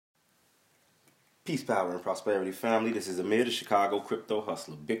Peace, power, and prosperity, family. This is Amir, the Chicago crypto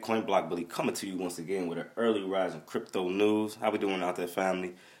hustler, Bitcoin block bully, coming to you once again with an early rise in crypto news. How we doing out there,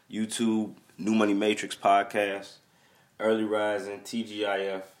 family? YouTube, New Money Matrix podcast, early rising,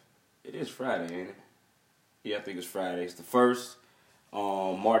 TGIF. It is Friday, ain't it? Yeah, I think it's Friday. It's the first.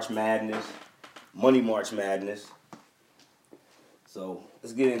 March Madness, Money March Madness. So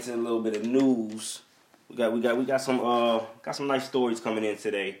let's get into a little bit of news. We got some nice stories coming in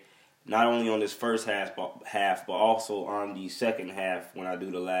today. Not only on this first half, but also on the second half when I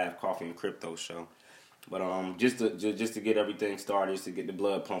do the live coffee and crypto show. But just to get everything started, just to get the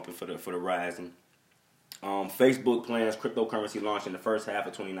blood pumping for the rising. Facebook plans cryptocurrency launch in the first half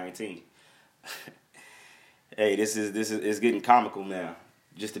of 2019. Hey, this is getting comical now.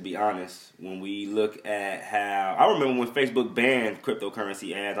 Just to be honest, when we look at how I remember when Facebook banned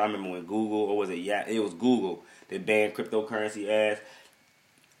cryptocurrency ads. I remember when Google, or was it it was Google that banned cryptocurrency ads.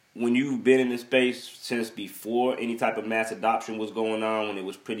 When you've been in the space since before any type of mass adoption was going on, when it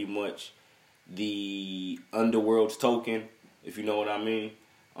was pretty much the underworld's token, if you know what I mean,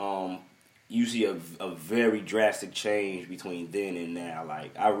 you see a very drastic change between then and now.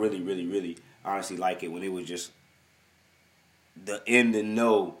 Like, I really, really, really honestly like it when it was just the in the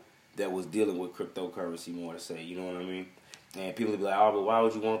know that was dealing with cryptocurrency, more to say, you know what I mean? And people would be like, oh, but why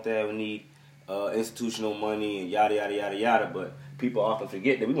would you want that? We need institutional money and yada, yada, yada, yada. But people often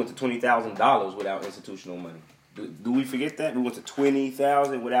forget that we went to $20,000 without institutional money. Do we forget that? We went to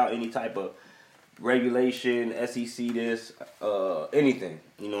 $20,000 without any type of regulation, SEC this, anything.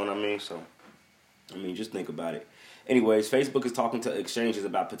 You know what I mean? So, I mean, just think about it. Anyways, Facebook is talking to exchanges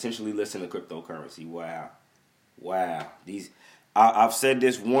about potentially listing a cryptocurrency. Wow. I've said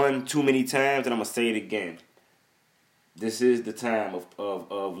this one too many times, and I'm going to say it again. This is the time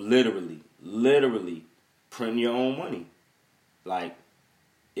of literally printing your own money. Like,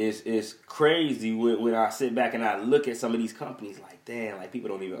 it's crazy when I sit back and I look at some of these companies like, damn, like people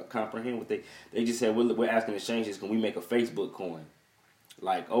don't even comprehend what they just said, we're asking exchanges, can we make a Facebook coin?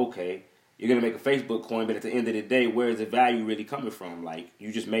 Like, okay, you're going to make a Facebook coin, but at the end of the day, where is the value really coming from? Like,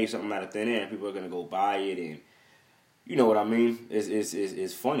 you just made something out of thin air and people are going to go buy it, and you know what I mean?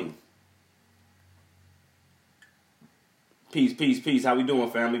 It's funny. Peace. How we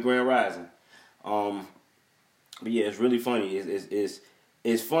doing, family? Grand Rising. But yeah, it's really funny. It's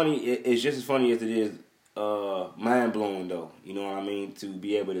funny. It's just as funny as it is mind blowing, though. You know what I mean? To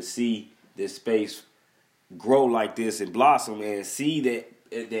be able to see this space grow like this and blossom, and see that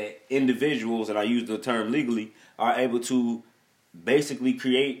individuals, and I use the term legally, are able to basically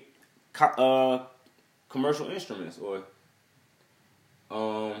create commercial instruments, or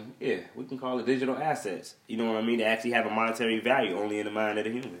we can call it digital assets. You know what I mean? They actually have a monetary value only in the mind of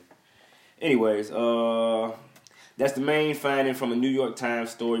the human. Anyways, that's the main finding from a New York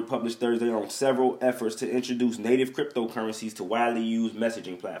Times story published Thursday on several efforts to introduce native cryptocurrencies to widely used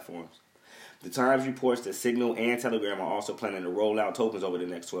messaging platforms. The Times reports that Signal and Telegram are also planning to roll out tokens over the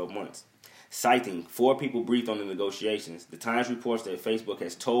next 12 months. Citing 4 people briefed on the negotiations, the Times reports that Facebook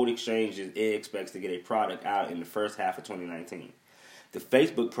has told exchanges it expects to get a product out in the first half of 2019. The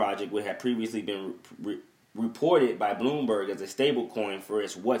Facebook project, which had previously been reported by Bloomberg as a stablecoin for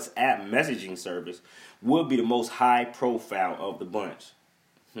its WhatsApp messaging service, would be the most high profile of the bunch.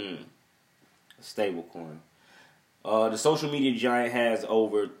 Stablecoin. The social media giant has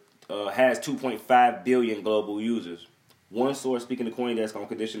 2.5 billion global users. One source speaking to CoinDesk on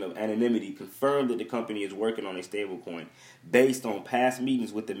condition of anonymity confirmed that the company is working on a stablecoin based on past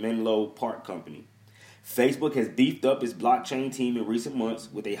meetings with the Menlo Park company. Facebook has beefed up its blockchain team in recent months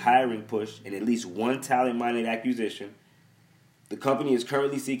with a hiring push and at least one talent-minded acquisition. The company is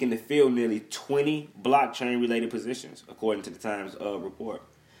currently seeking to fill nearly 20 blockchain-related positions, according to the Times report.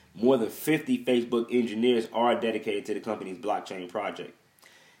 More than 50 Facebook engineers are dedicated to the company's blockchain project.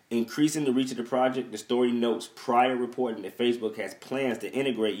 Increasing the reach of the project, the story notes prior reporting that Facebook has plans to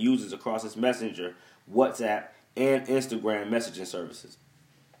integrate users across its Messenger, WhatsApp, and Instagram messaging services.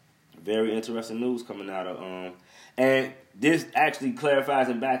 Very interesting news coming out of and this actually clarifies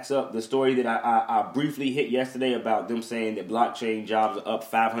and backs up the story that I briefly hit yesterday about them saying that blockchain jobs are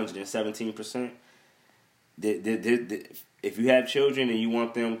up 517%. If you have children and you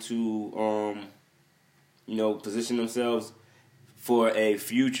want them to position themselves for a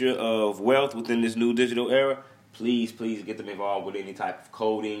future of wealth within this new digital era, please get them involved with any type of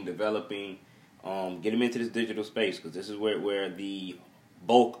coding, developing, get them into this digital space, because this is where the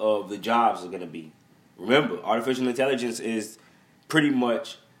bulk of the jobs are going to be. Remember, artificial intelligence is pretty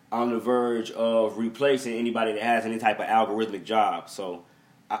much on the verge of replacing anybody that has any type of algorithmic job. So,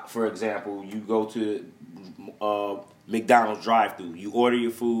 for example, you go to McDonald's drive-thru, you order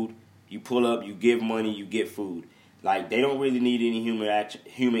your food, You pull up, you give money, you get food. Like, they don't really need any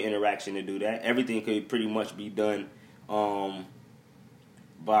human interaction to do that. Everything could pretty much be done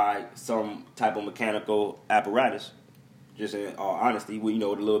by some type of mechanical apparatus. Just in all honesty, with a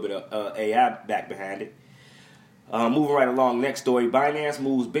little bit of AI back behind it. Moving right along, next story. Binance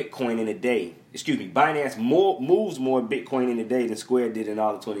moves Bitcoin in a day. Binance moves more Bitcoin in a day than Square did in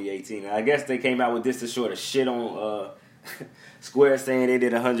all of 2018. I guess they came out with this to sort of shit on Square, saying they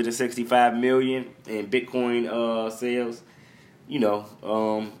did 165 million in Bitcoin sales.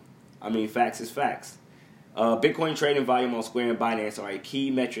 Facts is facts. Bitcoin trading volume on Square and Binance are a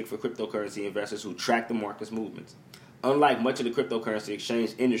key metric for cryptocurrency investors who track the market's movements. Unlike much of the cryptocurrency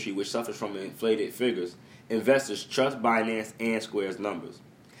exchange industry, which suffers from inflated figures, investors trust Binance and Square's numbers.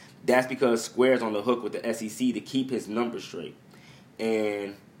 That's because Square's on the hook with the SEC to keep his numbers straight.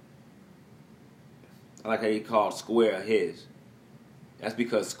 And I like how he called Square his. That's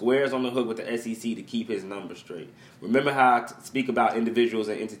because Square's on the hook with the SEC to keep his numbers straight. Remember how I speak about individuals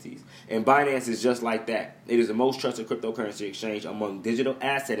and entities. And Binance is just like that. It is the most trusted cryptocurrency exchange among digital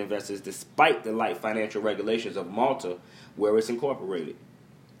asset investors despite the light financial regulations of Malta where it's incorporated.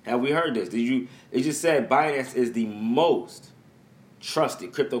 Have we heard this? It just said Binance is the most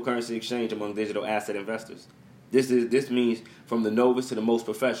trusted cryptocurrency exchange among digital asset investors. This means from the novice to the most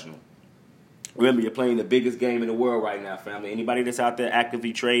professional. Remember, you're playing the biggest game in the world right now, family. Anybody that's out there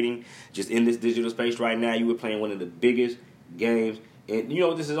actively trading, just in this digital space right now, you were playing one of the biggest games. And you know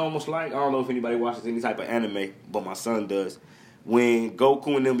what this is almost like? I don't know if anybody watches any type of anime, but my son does. When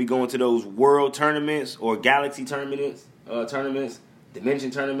Goku and them be going to those world tournaments or galaxy tournaments, dimension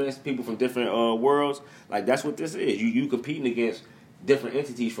tournaments, people from different worlds, like that's what this is. You competing against different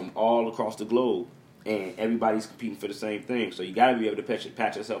entities from all across the globe. And everybody's competing for the same thing. So you got to be able to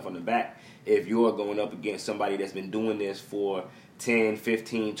pat yourself on the back if you're going up against somebody that's been doing this for 10,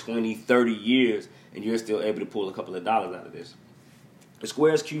 15, 20, 30 years, and you're still able to pull a couple of dollars out of this. The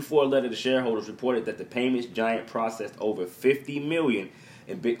Square's Q4 letter to shareholders reported that the payments giant processed over 50 million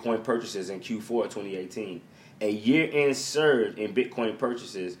in Bitcoin purchases in Q4 2018, a year-end surge in Bitcoin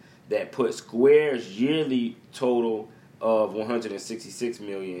purchases that put Square's yearly total of 166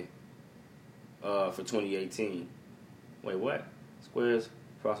 million for 2018. Wait, what? Square's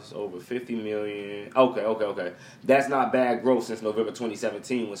processed over 50 million. Okay. That's not bad growth since November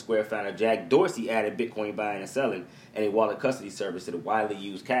 2017 when Square founder Jack Dorsey added Bitcoin buying and selling and a wallet custody service to the widely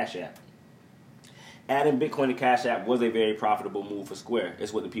used Cash App. Adding Bitcoin to Cash App was a very profitable move for Square.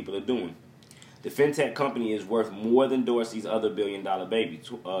 It's what the people are doing. The fintech company is worth more than Dorsey's other billion-dollar baby,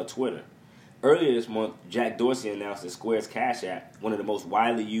 Twitter. Earlier this month, Jack Dorsey announced that Square's Cash App, one of the most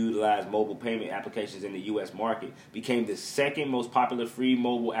widely utilized mobile payment applications in the U.S. market, became the second most popular free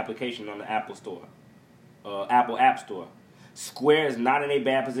mobile application on the Apple App Store. Square is not in a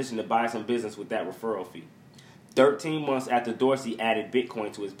bad position to buy some business with that referral fee. 13 months after Dorsey added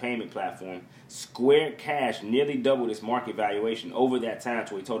Bitcoin to his payment platform, Square Cash nearly doubled its market valuation over that time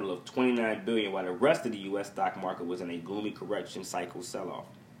to a total of $29 billion, while the rest of the U.S. stock market was in a gloomy correction cycle sell-off.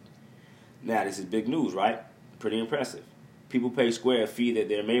 Now, this is big news, right? Pretty impressive. People pay Square a fee that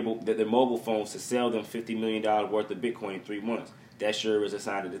their mobile phones to sell them $50 million worth of Bitcoin in 3 months. That sure is a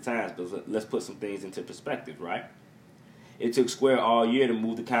sign of the times, but let's put some things into perspective, right? It took Square all year to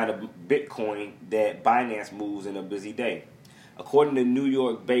move the kind of Bitcoin that Binance moves in a busy day. According to New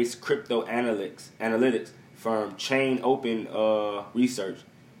York-based crypto analytics firm Chain Open Research,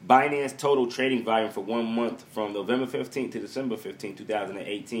 Binance total trading volume for 1 month from November 15 to December 15,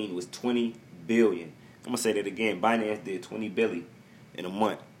 2018 was $20 billion. I'm going to say that again. Binance did $20 billion in a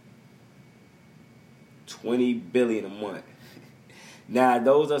month. $20 billion a month. Now,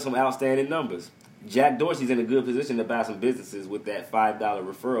 those are some outstanding numbers. Jack Dorsey's in a good position to buy some businesses with that $5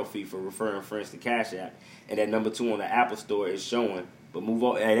 referral fee for referring friends to Cash App. And that number 2 on the Apple Store is showing. But move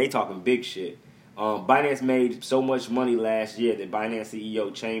on. Hey, they talking big shit. Binance made so much money last year that Binance CEO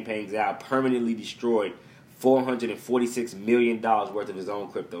Changpeng Zhao permanently destroyed $446 million worth of his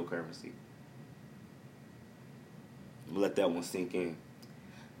own cryptocurrency. Let that one sink in.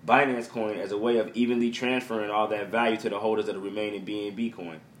 Binance Coin as a way of evenly transferring all that value to the holders of the remaining BNB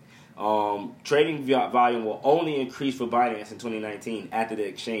coin. Trading volume will only increase for Binance in 2019 after the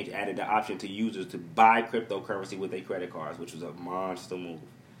exchange added the option to users to buy cryptocurrency with their credit cards, which was a monster move.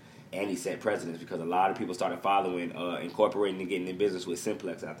 And he set precedents because a lot of people started following, incorporating and getting in business with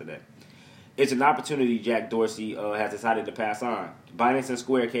Simplex after that. It's an opportunity Jack Dorsey has decided to pass on. Binance and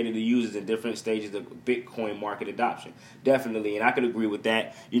Square cater to users in different stages of Bitcoin market adoption. Definitely, and I could agree with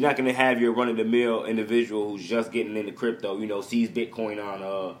that. You're not going to have your run-of-the-mill individual who's just getting into crypto, sees Bitcoin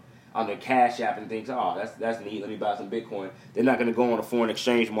on their Cash App and think, oh, that's neat, let me buy some Bitcoin. They're not going to go on a foreign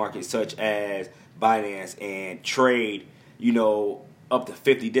exchange market such as Binance and trade, up to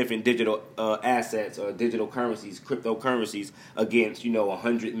 50 different digital assets or digital currencies, cryptocurrencies against,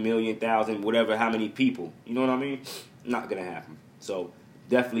 100 million, thousand, whatever, how many people. You know what I mean? Not going to happen. So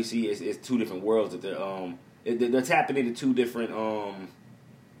definitely see it's two different worlds that they're tapping into two different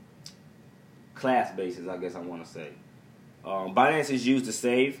class bases, I guess I want to say. Binance is used to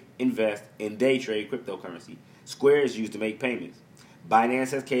save, invest, and day trade cryptocurrency. Square is used to make payments.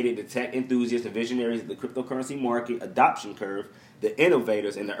 Binance has catered to tech enthusiasts and visionaries of the cryptocurrency market adoption curve, the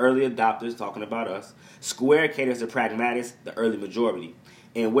innovators and the early adopters, talking about us. Square caters to pragmatists, the early majority.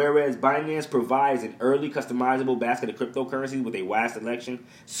 And whereas Binance provides an early customizable basket of cryptocurrencies with a wide selection,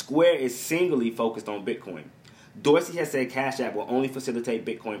 Square is singly focused on Bitcoin. Dorsey has said Cash App will only facilitate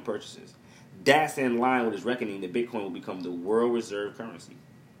Bitcoin purchases. That's in line with his reckoning that Bitcoin will become the world reserve currency,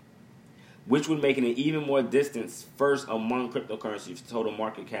 which would make it an even more distant first among cryptocurrencies for total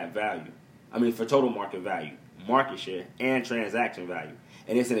market value, market share, and transaction value.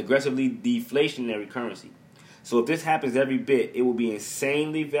 And it's an aggressively deflationary currency. So if this happens every bit, it will be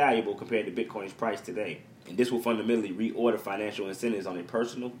insanely valuable compared to Bitcoin's price today. And this will fundamentally reorder financial incentives on a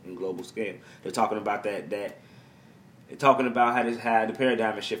personal and global scale. They're talking about they're talking about how the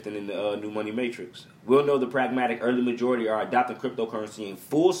paradigm is shifting in the new money matrix. We'll know the pragmatic early majority are adopting cryptocurrency in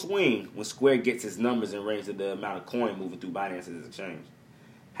full swing when Square gets its numbers in range of the amount of coin moving through Binance's exchange.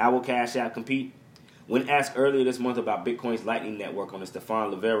 How will Cash App compete? When asked earlier this month about Bitcoin's Lightning Network on the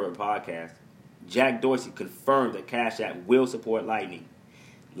Stefan Livera podcast, Jack Dorsey confirmed that Cash App will support Lightning.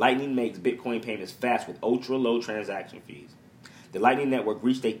 Lightning makes Bitcoin payments fast with ultra-low transaction fees. The Lightning Network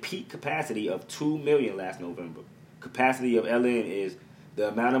reached a peak capacity of 2 million last November. Capacity of LN is the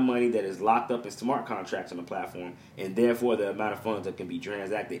amount of money that is locked up in smart contracts on the platform, and therefore the amount of funds that can be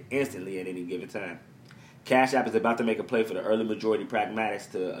transacted instantly at any given time. Cash App is about to make a play for the early majority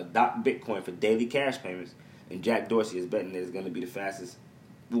pragmatics to adopt Bitcoin for daily cash payments, and Jack Dorsey is betting that it's going to be the fattest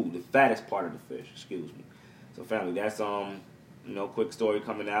part of the fish. Excuse me. So, family, that's quick story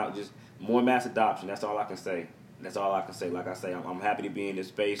coming out. Just more mass adoption. That's all I can say. Like I say, I'm happy to be in this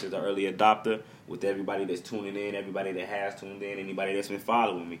space as an early adopter with everybody that's tuning in, everybody that has tuned in, anybody that's been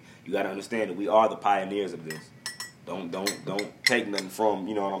following me. You got to understand that we are the pioneers of this. Don't take nothing from,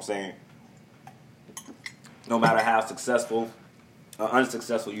 you know what I'm saying? No matter how successful or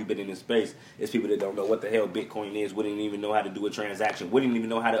unsuccessful you've been in this space, it's people that don't know what the hell Bitcoin is, wouldn't even know how to do a transaction, wouldn't even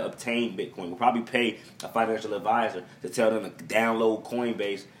know how to obtain Bitcoin. Will probably pay a financial advisor to tell them to download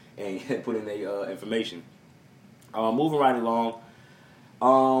Coinbase and put in their information. Moving right along.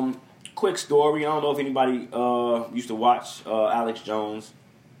 Quick story. I don't know if anybody used to watch Alex Jones,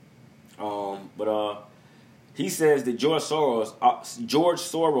 but he says that George Soros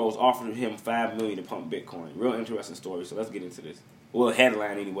offered him $5 million to pump Bitcoin. Real interesting story. So let's get into this. Well,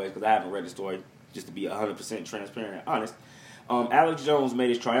 headline anyway, because I haven't read the story. Just to be 100% transparent and honest. Alex Jones made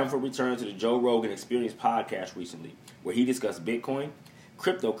his triumphant return to the Joe Rogan Experience podcast recently, where he discussed Bitcoin,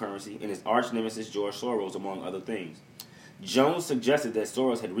 cryptocurrency, and his arch nemesis George Soros, among other things. Jones suggested that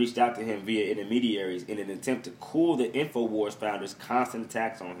Soros had reached out to him via intermediaries in an attempt to cool the InfoWars founder's constant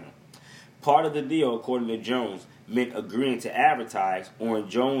attacks on him. Part of the deal, according to Jones, meant agreeing to advertise, or in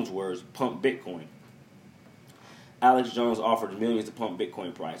Jones' words, pump Bitcoin. Alex Jones offered millions to pump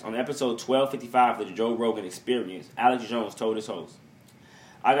Bitcoin price. On episode 1255 of the Joe Rogan Experience, Alex Jones told his host,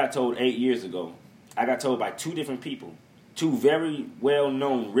 "I got told 8 years ago. I got told by two different people. Two very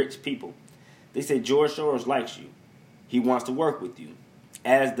well-known rich people. They said George Soros likes you. He wants to work with you,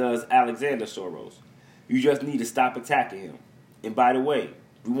 as does Alexander Soros. You just need to stop attacking him. And by the way,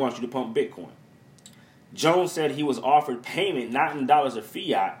 we want you to pump Bitcoin." Jones said he was offered payment not in dollars or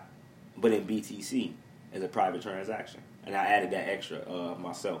fiat, but in BTC as a private transaction. And I added that extra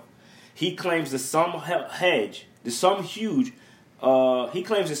myself. He claims that some huge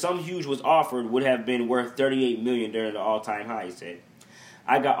was offered would have been worth $38 million during the all-time high, he said.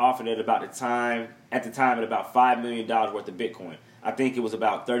 I got offered at about about $5 million worth of Bitcoin. I think it was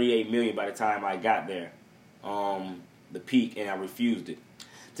about $38 million by the time I got there, the peak, and I refused it.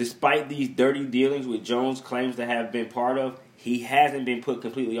 Despite these dirty dealings which Jones claims to have been part of, he hasn't been put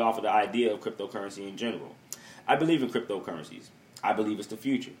completely off of the idea of cryptocurrency in general. I believe in cryptocurrencies. I believe it's the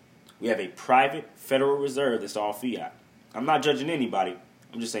future. We have a private Federal Reserve that's all fiat. I'm not judging anybody.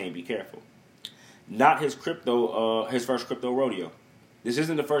 I'm just saying be careful. Not his first crypto rodeo. This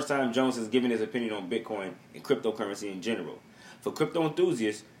isn't the first time Jones has given his opinion on Bitcoin and cryptocurrency in general. For crypto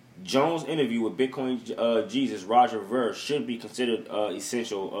enthusiasts, Jones' interview with Bitcoin Jesus Roger Ver should be considered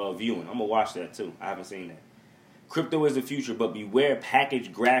essential viewing. I'm going to watch that too. I haven't seen that. Crypto is the future, but beware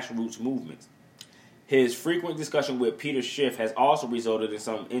packaged grassroots movements. His frequent discussion with Peter Schiff has also resulted in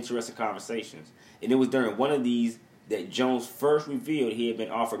some interesting conversations, and it was during one of these that Jones first revealed he had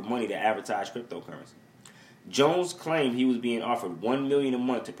been offered money to advertise cryptocurrency. Jones claimed he was being offered $1 million a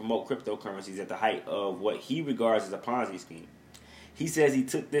month to promote cryptocurrencies at the height of what he regards as a Ponzi scheme. He says he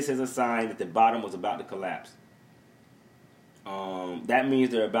took this as a sign that the bottom was about to collapse. That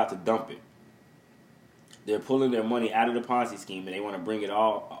means they're about to dump it. They're pulling their money out of the Ponzi scheme, and they want to bring in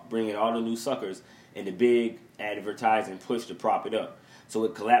all the new suckers and the big advertising push to prop it up. So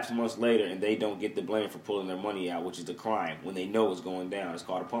it collapsed months later, and they don't get the blame for pulling their money out, which is the crime when they know it's going down. It's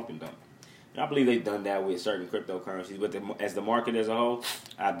called a pump and dump. And I believe they've done that with certain cryptocurrencies, but as the market as a whole,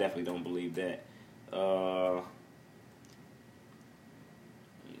 I definitely don't believe that. Let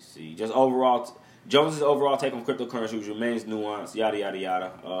me see. Just overall, Jones's overall take on cryptocurrency, which remains nuanced, yada yada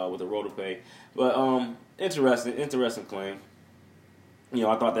yada, with a role to play. But interesting claim.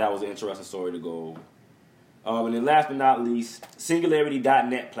 I thought that was an interesting story to go over. And then last but not least,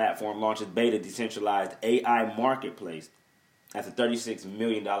 Singularity.net platform launches beta decentralized AI marketplace at the $36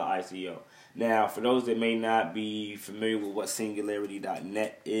 million ICO. Now, for those that may not be familiar with what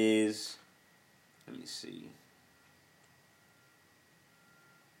Singularity.net is, let me see.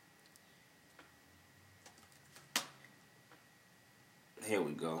 Here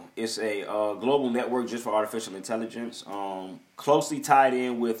we go. It's a global network just for artificial intelligence, closely tied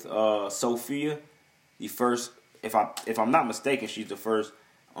in with Sophia, the first. If I'm not mistaken, she's the first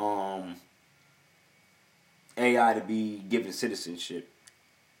AI to be given citizenship.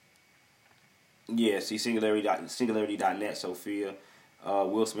 Yeah, see Singularity.net, Sophia.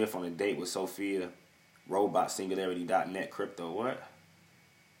 Will Smith on a date with Sophia. Robot, Singularity.net, crypto. What?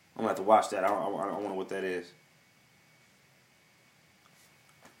 I'm going to have to watch that. I don't know what that is.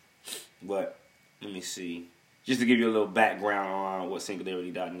 But, let me see. Just to give you a little background on what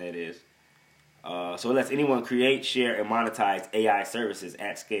Singularity.net is. So it lets anyone create, share, and monetize AI services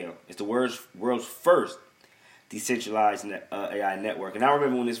at scale. It's the world's first decentralized AI network. And I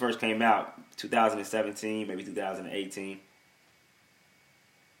remember when this first came out, 2017, maybe 2018.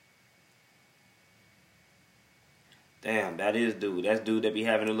 Damn, that is dude. That's dude that be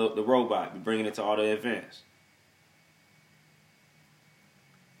having the robot, be bringing it to all the events.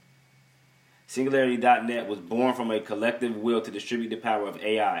 Singularity.net was born from a collective will to distribute the power of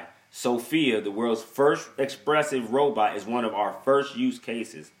AI. Sophia, the world's first expressive robot, is one of our first use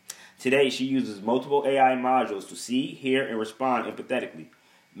cases. Today, she uses multiple AI modules to see, hear, and respond empathetically.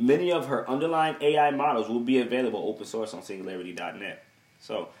 Many of her underlying AI models will be available open source on Singularity.net.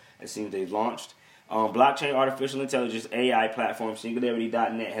 So, it seems they've launched. Blockchain artificial intelligence AI platform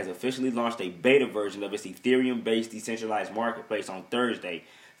Singularity.net has officially launched a beta version of its Ethereum-based decentralized marketplace on Thursday,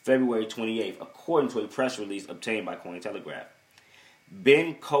 February 28th, according to a press release obtained by Cointelegraph.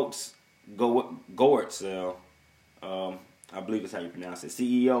 Ben Goertzel, I believe that's how you pronounce it,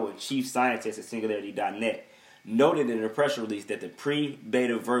 CEO and chief scientist at Singularity.net, noted in a press release that the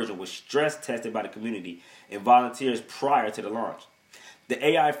pre-beta version was stress-tested by the community and volunteers prior to the launch. The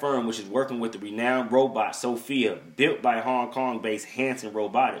AI firm, which is working with the renowned robot Sophia, built by Hong Kong-based Hanson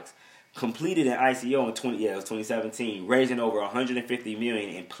Robotics, completed an ICO in 2017, raising over $150 million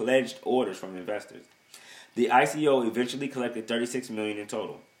in pledged orders from investors. The ICO eventually collected $36 million in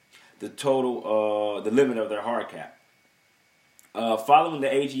total. The limit of their hard cap. Following the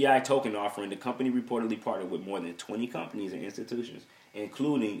AGI token offering, the company reportedly partnered with more than 20 companies and institutions,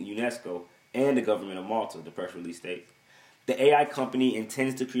 including UNESCO and the government of Malta, the press release states. The AI company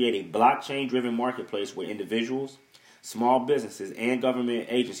intends to create a blockchain-driven marketplace where individuals, small businesses, and government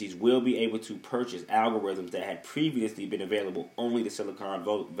agencies will be able to purchase algorithms that had previously been available only to Silicon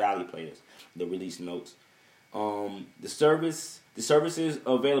Valley players, the release notes. The services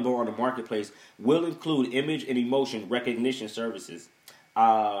available on the marketplace will include image and emotion recognition services,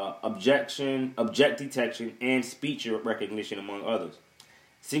 object detection, and speech recognition, among others.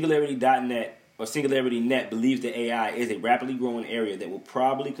 Singularity.net believes that AI is a rapidly growing area that will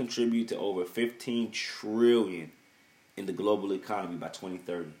probably contribute to over $15 trillion in the global economy by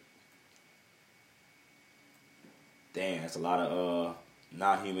 2030. Damn, that's a lot of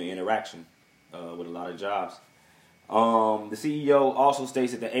non-human interaction with a lot of jobs. The CEO also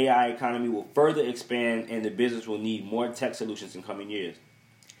states that the AI economy will further expand and the business will need more tech solutions in coming years.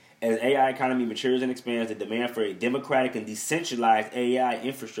 As AI economy matures and expands, the demand for a democratic and decentralized AI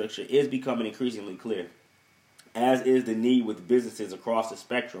infrastructure is becoming increasingly clear, as is the need with businesses across the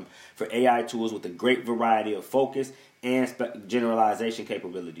spectrum for AI tools with a great variety of focus and generalization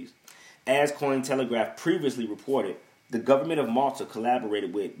capabilities. As Cointelegraph previously reported, The government of Malta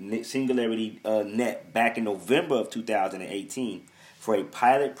collaborated with Singularity Net back in November of 2018 for a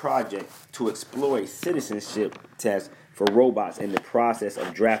pilot project to explore a citizenship test for robots in the process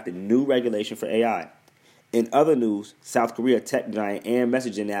of drafting new regulation for AI. In other news, South Korea tech giant and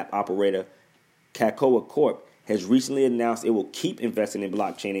messaging app operator Kakao Corp has recently announced it will keep investing in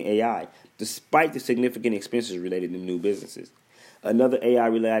blockchain and AI, despite the significant expenses related to new businesses. Another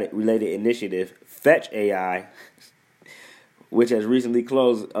AI-related initiative, Fetch AI, which has recently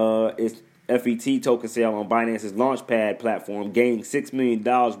closed its FET token sale on Binance's Launchpad platform, gaining $6 million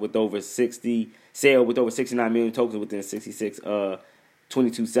with over 69 million tokens within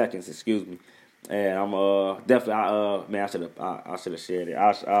 22 seconds. Excuse me. And I'm definitely I should have shared it.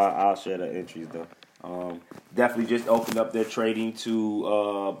 I'll share the entries though. Definitely just opened up their trading to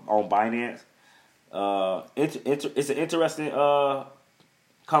on Binance. It's an interesting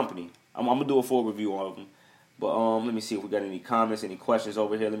company. I'm gonna do a full review of them. But let me see if we got any comments, any questions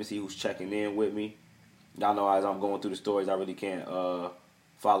over here. Let me see who's checking in with me. Y'all know as I'm going through the stories, I really can't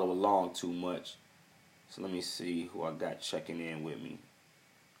follow along too much. So let me see who I got checking in with me.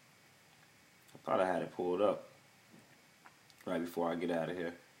 I thought I had it pulled up right before I get out of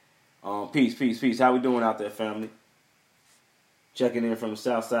here. Peace. How we doing out there, family? Checking in from the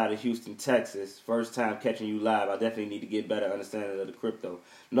south side of Houston, Texas. First time catching you live. I definitely need to get better understanding of the crypto.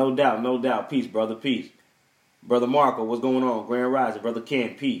 No doubt. Peace, brother. Peace. Brother Marco, what's going on? Grand Rising. Brother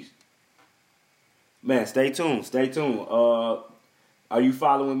Ken, peace. Man, stay tuned. Are you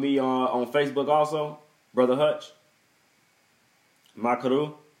following me on Facebook also? Brother Hutch?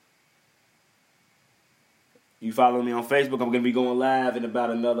 Makaru? You following me on Facebook? I'm going to be going live in about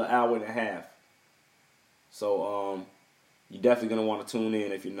another hour and a half. So, you're definitely going to want to tune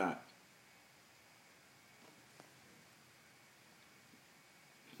in if you're not.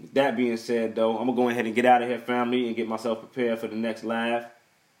 With that being said, though, I'm going to go ahead and get out of here, family, and get myself prepared for the next live.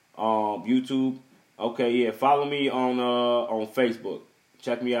 YouTube. Okay, yeah, follow me on Facebook.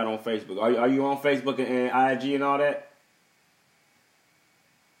 Check me out on Facebook. Are you on Facebook and IG and all that?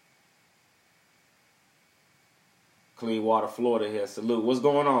 Clean Water, Florida here. Salute. What's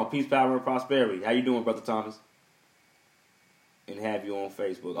going on? Peace, power, and prosperity. How you doing, Brother Thomas? And have you on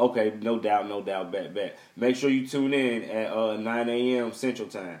Facebook. Okay, no doubt, bet. Make sure you tune in at 9 a.m. Central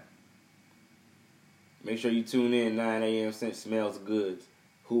Time. Make sure you tune in 9 a.m. Central. Smells good.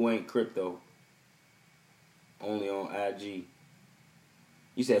 Who ain't crypto? Only on IG.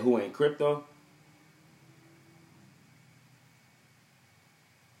 You said who ain't crypto?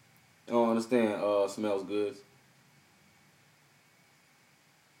 I don't understand. Smells good.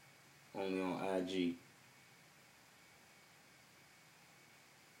 Only on IG.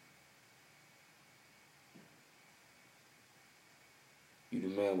 You the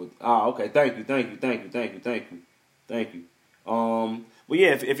man with okay. Thank you. Well,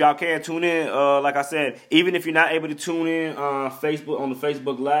 yeah. If y'all can tune in, like I said, even if you're not able to tune in on the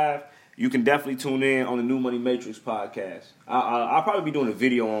Facebook Live, you can definitely tune in on the New Money Matrix podcast. I'll probably be doing a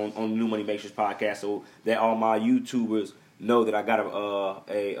video on the New Money Matrix podcast so that all my YouTubers know that I got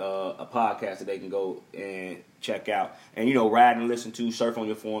a podcast that they can go and check out and ride and listen to, surf on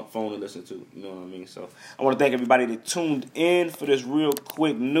your phone and listen to. You know what I mean? So I want to thank everybody that tuned in for this real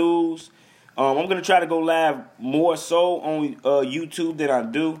quick news. I'm gonna try to go live more so on YouTube than I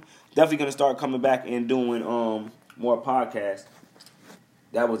do. Definitely gonna start coming back and doing more podcasts.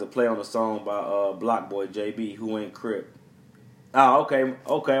 That was a play on a song by Block Boy JB, Who Ain't Crip. Okay.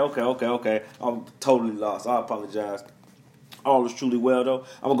 I'm totally lost. I apologize. All is truly well, though.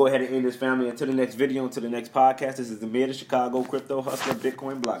 I'm going to go ahead and end this, family. Until the next video, until the next podcast, this is the Mayor of Chicago Crypto Hustler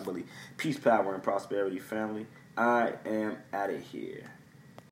Bitcoin Block Bully. Peace, power, and prosperity, family. I am out of here.